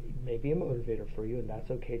chaos may be a motivator for you, and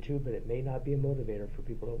that's okay too. But it may not be a motivator for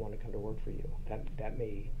people that want to come to work for you. That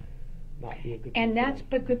may not be a good. And that's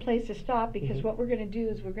a good place to stop, because what we're going to do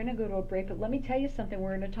is we're going to go to a break. But let me tell you something.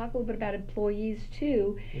 We're going to talk a little bit about employees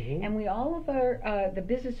too. And we all of our the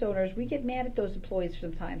business owners, we get mad at those employees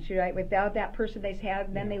sometimes, right? Without that person they had,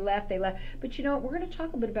 and then they left. But you know what? We're going to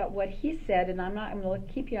talk a bit about what he said, and I'm going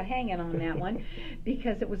to keep you hanging on that one,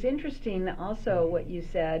 because it was interesting also what you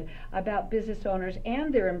said about business owners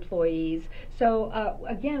and their employees. So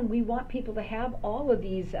again, we want people to have all of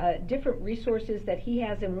these different resources that he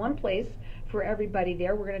has in one place for everybody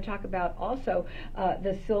there. We're going to talk about also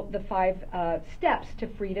the 5 steps to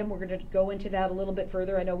freedom. We're going to go into that a little bit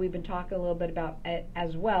further. I know we've been talking a little bit about it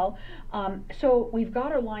as well. So we've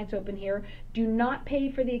got our lines open here. Do not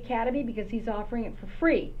pay for the academy, because he's offering it for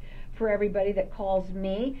free for everybody that calls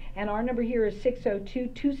me. And our number here is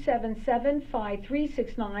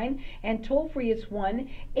 602-277-5369, and toll free it's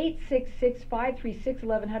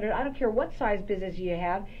 1-866-536-1100. I don't care what size business you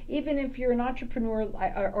have, even if you're an entrepreneur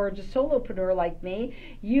or just solopreneur like me,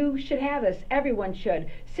 you should have this. Everyone should.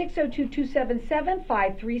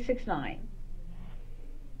 602-277-5369.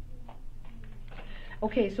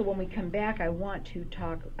 Okay, so when we come back, I want to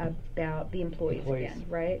talk about the employees again,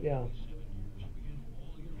 right? Yeah.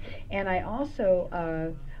 And I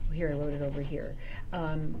also, here, I wrote it over here.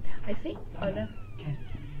 I think,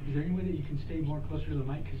 Is there any way that you can stay more closer to the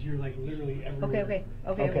mic? Because you're like literally everywhere.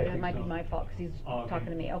 Okay. That might be my fault, because he's talking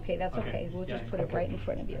to me. Okay, that's okay. We'll just put it right in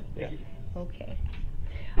front of you. Yeah. Okay.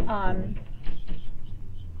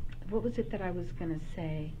 What was it that I was going to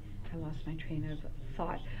say? I lost my train of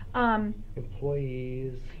thought.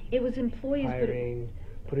 Employees. It was employees, hiring,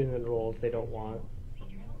 putting in roles they don't want.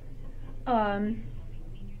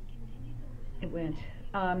 It went.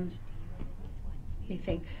 Let me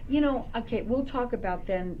think. Okay, we'll talk about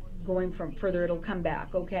then going from further. It'll come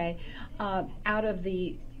back, okay? Out of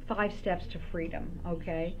the 5 steps to freedom,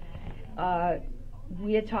 okay?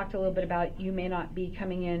 We had talked a little bit about you may not be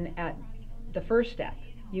coming in at the first step.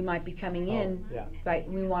 You might be coming in, right?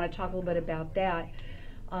 We want to talk a little bit about that.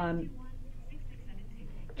 I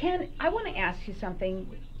want to ask you something.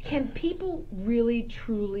 Can people really,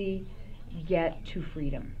 truly get to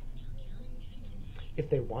freedom? if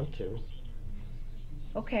they want to.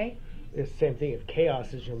 Okay. It's the same thing. If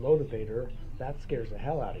chaos is your motivator, that scares the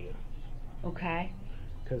hell out of you. Okay.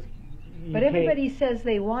 Because But everybody says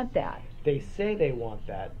they want that. they say they want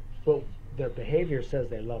that, but their behavior says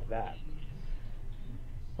they love that.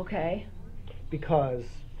 Okay. Because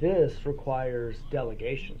this requires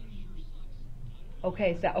delegation.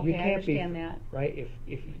 Okay, so You I can't understand that. Right?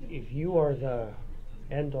 If you are the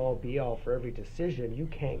end all be all for every decision, you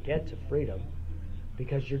can't get to freedom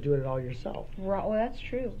because you're doing it all yourself. Right, well, that's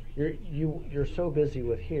true. You're so busy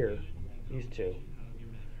with these two,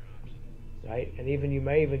 right? And even you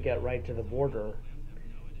may even get right to the border,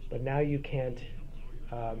 but now you can't.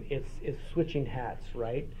 It's switching hats,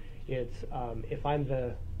 right? It's if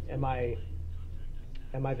am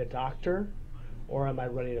I the doctor, or am I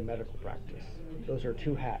running a medical practice? Those are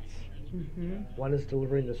two hats. Mm-hmm. One is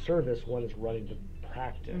delivering the service, one is running the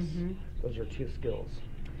practice. Mm-hmm. Those are two skills.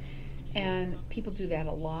 And people do that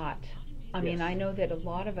a lot. I mean, Yes. I know that a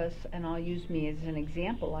lot of us, and I'll use me as an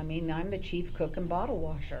example, I mean, I'm the chief cook and bottle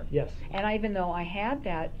washer. Yes. And even though I had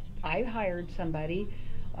that, I hired somebody,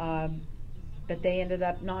 but they ended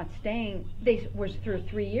up not staying. They was through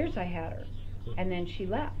 3 years I had her, and then she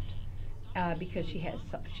left because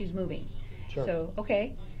she's moving. Sure. So,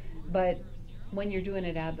 okay, but when you're doing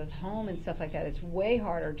it out of the home and stuff like that, it's way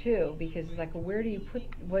harder too, because it's like, where do you put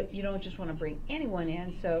what? You don't just want to bring anyone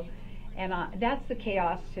in. So, and that's the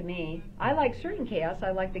chaos to me. I like certain chaos.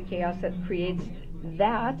 I like the chaos that creates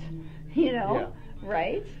that,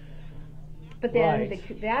 right? But then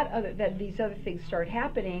Right. these other things start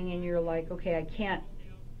happening, and you're like, okay, I can't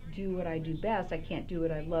do what I do best. I can't do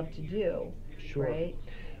what I love to do. Sure. Right?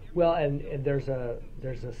 Well, and there's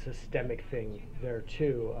a systemic thing there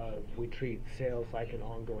too. We treat sales like an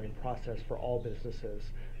ongoing process for all businesses,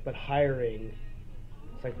 but hiring,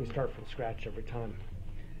 it's like we start from scratch every time.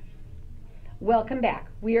 Welcome back.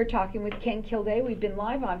 We are talking with Ken Kilday. We've been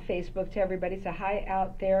live on Facebook to everybody, so hi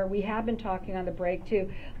out there. We have been talking on the break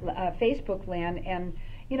to Facebook land, and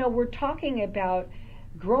we're talking about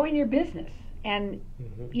growing your business. And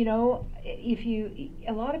Mm-hmm.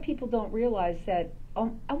 a lot of people don't realize that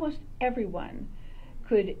almost everyone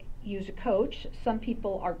could use a coach. Some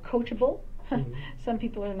people are coachable. Mm-hmm. Some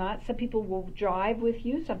people are not. Some people will drive with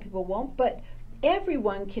you. Some people won't. But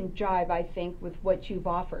everyone can jive, I think, with what you've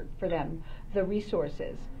offered for them, the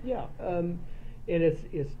resources. Yeah, and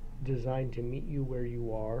it's designed to meet you where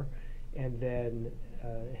you are, and then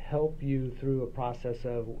help you through a process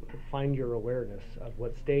of find your awareness of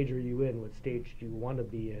what stage are you in, what stage do you want to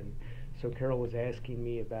be in. So Carol was asking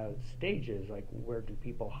me about stages, like where do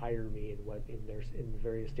people hire me, and what in the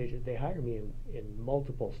various stages. They hire me in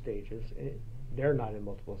multiple stages. They're not in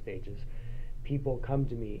multiple stages. People come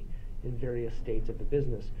to me in various states of the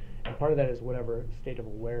business, and part of that is whatever state of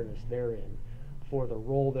awareness they're in for the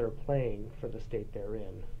role they're playing for the state they're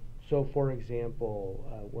in. So for example,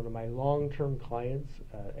 one of my long-term clients,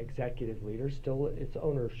 executive leaders, still it's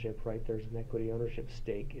ownership, right? There's an equity ownership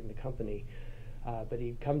stake in the company, but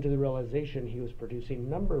he'd come to the realization he was producing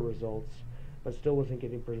number results, but still wasn't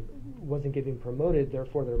getting promoted.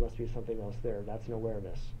 Therefore, there must be something else there. That's an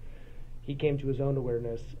awareness. He came to his own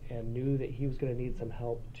awareness and knew that he was going to need some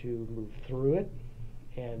help to move through it,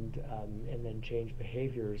 and then change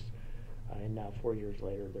behaviors. And now 4 years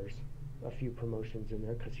later, there's a few promotions in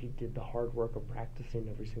there because he did the hard work of practicing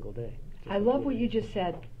every single day. I love what you just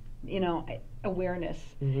said, awareness.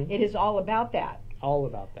 Mm-hmm. It is all about that. All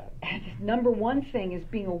about that. Number one thing is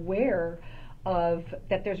being aware of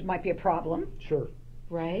that there might be a problem. Sure.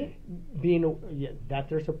 Right? That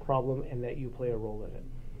there's a problem and that you play a role in it.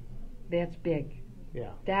 That's big.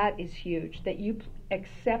 Yeah. That is huge. That you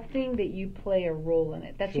accepting that you play a role in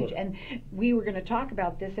it. That's Sure. huge. And we were going to talk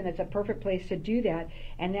about this, and it's a perfect place to do that.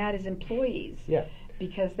 And that is employees. Yeah.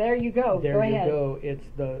 Because there you go. There go you ahead. go. It's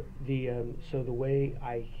so the way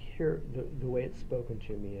I hear the way it's spoken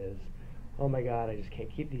to me is, oh my God, I just can't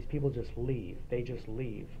keep these people. Just leave. They just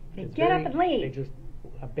leave. They It's get up and leave. They just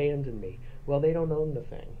abandon me. Well, they don't own the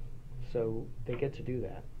thing, so they get to do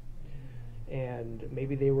that. And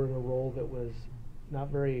maybe they were in a role that was not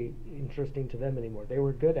very interesting to them anymore. They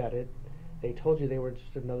were good at it. They told you they were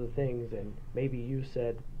interested in other things, and maybe you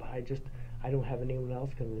said, but I don't have anyone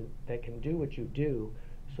else that can do what you do.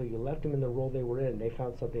 So you left them in the role they were in. They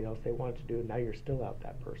found something else they wanted to do, and now you're still out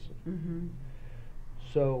that person. Mm-hmm.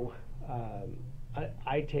 So I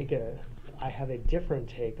have a different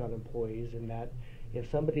take on employees in that if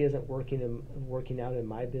somebody isn't working out in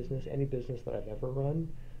my business, any business that I've ever run,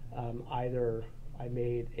 either I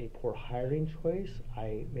made a poor hiring choice,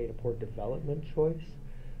 I made a poor development choice.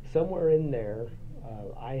 Somewhere in there,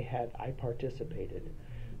 I participated.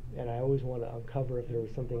 and I always want to uncover if there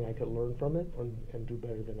was something I could learn from it and do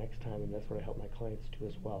better the next time, and that's what I help my clients do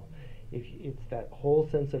as well. If it's that whole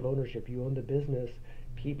sense of ownership, you own the business,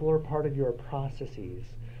 people are part of your processes.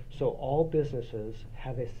 So all businesses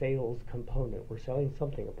have a sales component. We're selling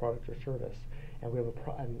something, a product or service, and we have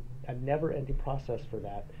a never-ending process for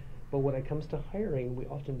that. But when it comes to hiring, we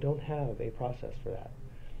often don't have a process for that.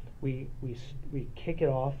 We kick it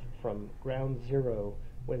off from ground zero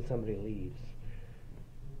when somebody leaves.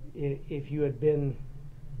 If you had been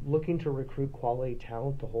looking to recruit quality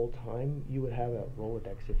talent the whole time, you would have a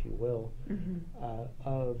Rolodex, if you will,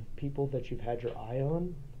 of people that you've had your eye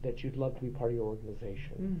on that you'd love to be part of your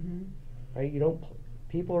organization. Right?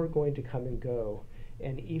 People are going to come and go,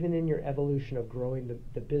 and even in your evolution of growing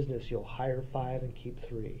the business, you'll hire 5 and keep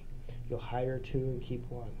 3. You'll hire 2 and keep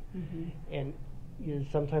 1. And you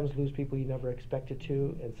sometimes lose people you never expected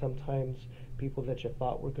to, and sometimes people that you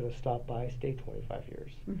thought were going to stop by stay 25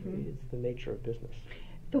 years. It's the nature of business.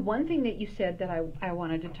 The one thing that you said that I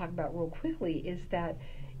wanted to talk about real quickly is that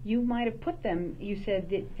you might have put them, you said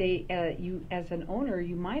that you as an owner,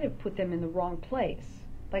 you might have put them in the wrong place.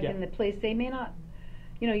 Like in the place they may not,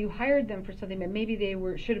 you hired them for something, but maybe they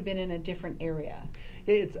should have been in a different area.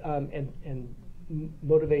 It's, and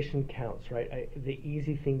motivation counts, right? The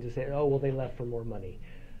easy thing to say, oh, well, they left for more money.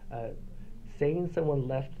 Saying someone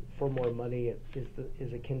left for more money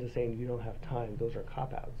is akin to saying you don't have time. Those are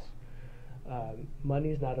cop-outs. Money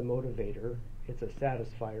is not a motivator. It's a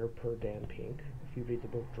satisfier, per Dan Pink. If you read the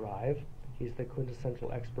book Drive, he's the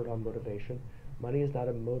quintessential expert on motivation. Money is not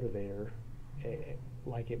a motivator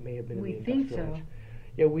like it may have been in the industrial age. We think so.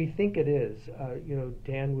 Yeah, we think it is.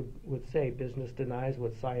 Dan would say business denies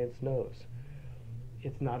what science knows.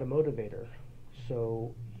 It's not a motivator.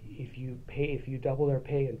 So if you double their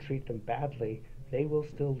pay and treat them badly, they will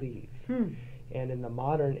still leave. And in the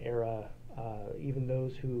modern era, even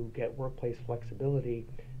those who get workplace flexibility,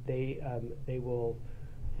 they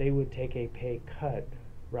would take a pay cut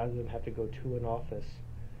rather than have to go to an office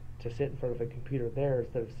to sit in front of a computer there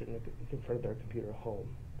instead of sitting in front of their computer at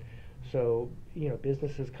home. So,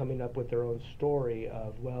 businesses coming up with their own story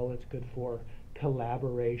of, well, it's good for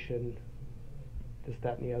collaboration, this,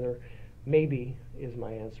 that, and the other. Maybe is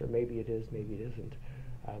my answer. Maybe it is, maybe it isn't.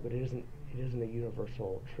 But it isn't a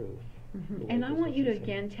universal truth. And I want you to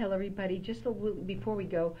again tell everybody, just a little, before we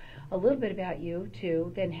go, a little bit about you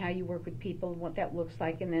too, then how you work with people, what that looks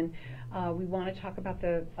like, and then we want to talk about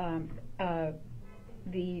the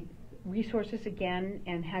resources again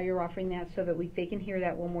and how you're offering that, so that they can hear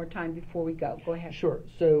that one more time before we go. Go ahead. Sure.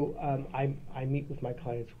 So I meet with my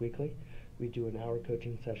clients weekly. We do an hour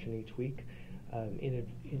coaching session each week. At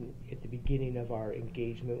the beginning of our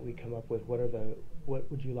engagement, we come up with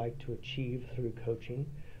what would you like to achieve through coaching,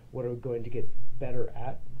 what are we going to get better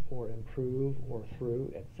at or improve or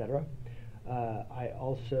through, etc. I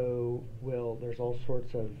also there's all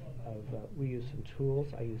sorts of we use some tools.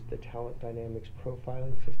 I use the Talent Dynamics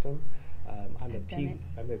profiling system. I'm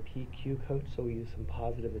a PQ coach, so we use some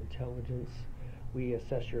positive intelligence. We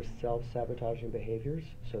assess your self-sabotaging behaviors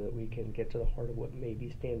so that we can get to the heart of what may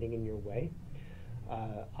be standing in your way.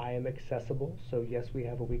 I am accessible, so yes, we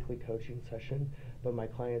have a weekly coaching session, but my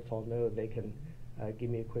clients all know they can give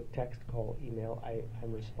me a quick text, call, email.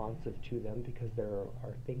 I'm responsive to them because there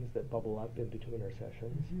are things that bubble up in between our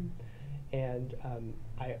sessions. And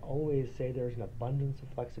I always say there's an abundance of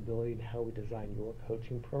flexibility in how we design your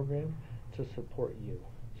coaching program to support you.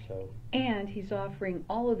 And he's offering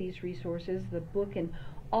all of these resources, the book and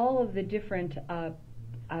all of the different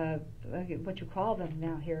what you call them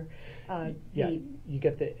now here. You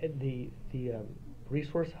get the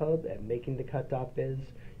resource hub at makingthecut.biz.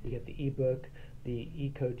 You get the ebook, the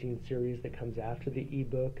e-coaching series that comes after the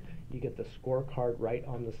ebook. You get the scorecard right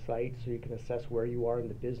on the site so you can assess where you are in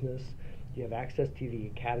the business. You have access to the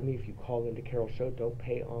Academy. If you call into Carol's show, don't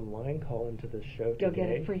pay online. Call into the show today. You'll get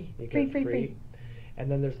it free. You get it free. And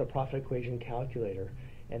then there's the profit equation calculator,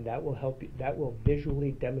 and that will help you. That will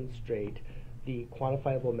visually demonstrate the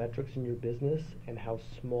quantifiable metrics in your business and how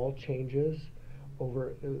small changes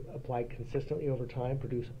applied consistently over time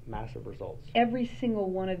produce massive results. Every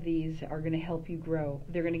single one of these are going to help you grow.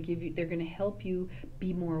 They're going to help you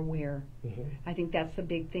be more aware. I think that's the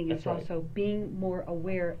big thing. It's also being more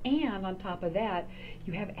aware, and on top of that,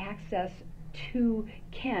 you have access to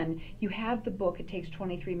Ken. You have the book. It takes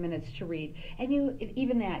 23 minutes to read, and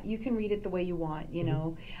you can read it the way you want,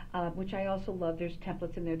 which I also love. There's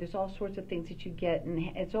templates in there. There's all sorts of things that you get,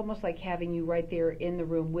 and it's almost like having you right there in the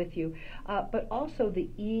room with you. But also the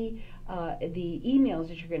emails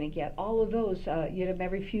that you're going to get, all of those,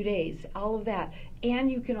 every few days, all of that.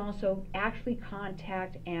 And you can also actually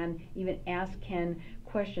contact and even ask Ken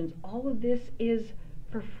questions. All of this is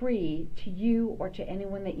for free to you or to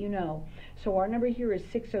anyone that you know. So our number here is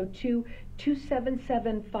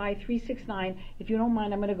 602-277-5369. If you don't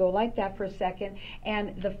mind, I'm going to go like that for a second.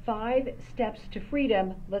 And the 5 steps to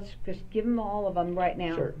freedom, let's just give them all of them right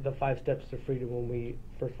now. Sure. The 5 steps to freedom, when we,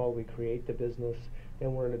 first of all, we create the business,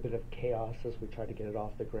 then we're in a bit of chaos as we try to get it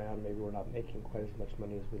off the ground. Maybe we're not making quite as much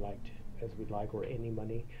money as we'd like, or any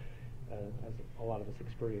money, as a lot of us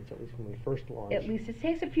experience, at least when we first launch. At least it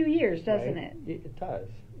takes a few years, doesn't right? it? It does.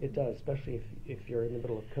 It does, especially if you're in the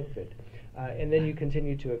middle of COVID. And then you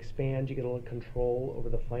continue to expand. You get a little control over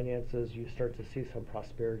the finances. You start to see some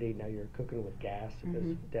prosperity. Now you're cooking with gas,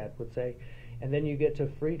 as Dad would say. And then you get to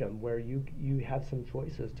freedom, where you have some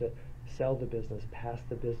choices to sell the business, pass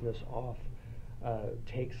the business off,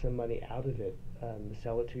 take some money out of it,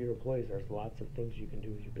 sell it to your employees. There's lots of things you can do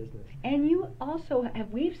with your business. And you also have,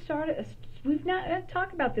 we've not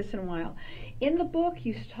talked about this in a while. In the book,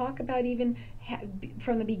 you talk about even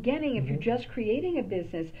from the beginning, if you're just creating a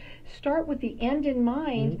business, start with the end in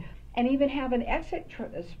mind, and even have an exit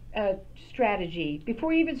strategy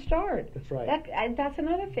before you even start. That's right. That's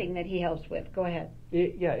another thing that he helps with. Go ahead.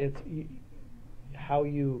 It's how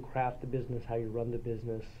you craft the business, how you run the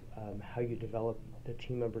business, how you develop the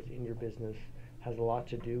team members in your business has a lot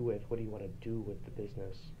to do with what do you want to do with the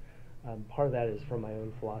business. Part of that is from my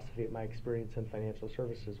own philosophy, my experience in financial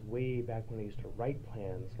services way back when I used to write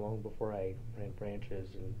plans, long before I ran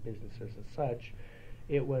branches and businesses and such.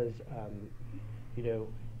 It was,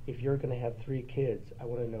 if you're going to have 3 kids, I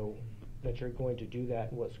want to know that you're going to do that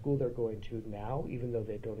and what school they're going to now, even though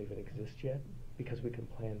they don't even exist yet, because we can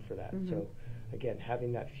plan for that. So again,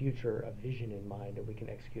 having that future, a vision in mind, and we can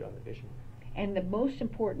execute on the vision. And the most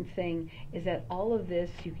important thing is that all of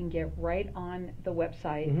this you can get right on the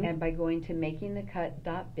website and by going to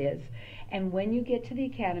makingthecut.biz. And when you get to the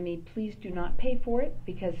Academy, please do not pay for it,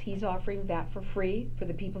 because he's offering that for free for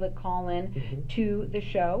the people that call in to the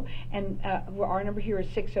show. And our number here is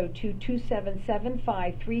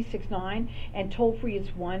 602-277-5369, and toll free is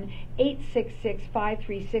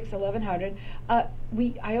 1-866-536-1100.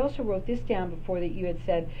 I also wrote this down before that you had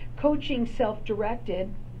said coaching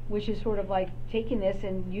self-directed, which is sort of like taking this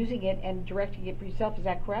and using it and directing it for yourself. Is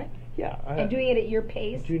that correct? Yeah. And doing it at your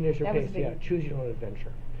pace? Doing it at your pace, yeah. Choose your own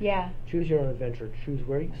adventure. Yeah. Choose your own adventure. Choose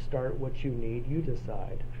where you start, what you need, you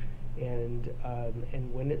decide. And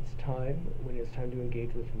when it's time to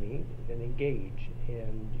engage with me, then engage.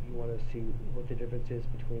 And you want to see what the difference is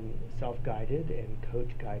between self-guided and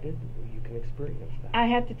coach-guided. You can experience that. I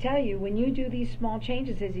have to tell you, when you do these small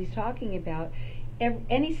changes as he's talking about,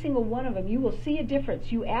 any single one of them, you will see a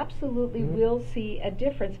difference. You absolutely will see a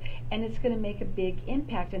difference, and it's going to make a big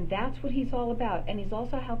impact, and that's what he's all about. And he's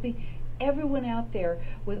also helping everyone out there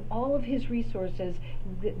with all of his resources,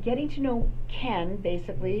 getting to know Ken,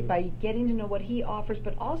 basically, by getting to know what he offers,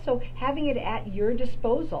 but also having it at your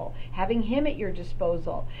disposal, having him at your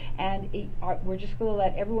disposal. And we're just going to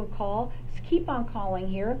let everyone call. Keep on calling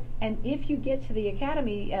here, and if you get to the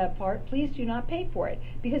Academy part, please do not pay for it,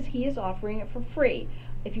 because he is offering it for free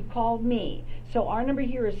if you call me. So our number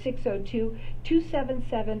here is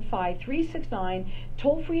 602-277-5369.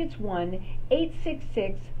 Toll free, it's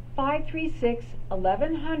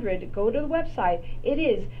 1-866-536-1100. Go to the website. It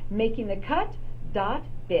is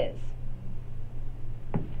makingthecut.biz.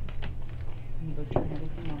 I'm going to go turn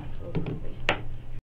everything off real quickly.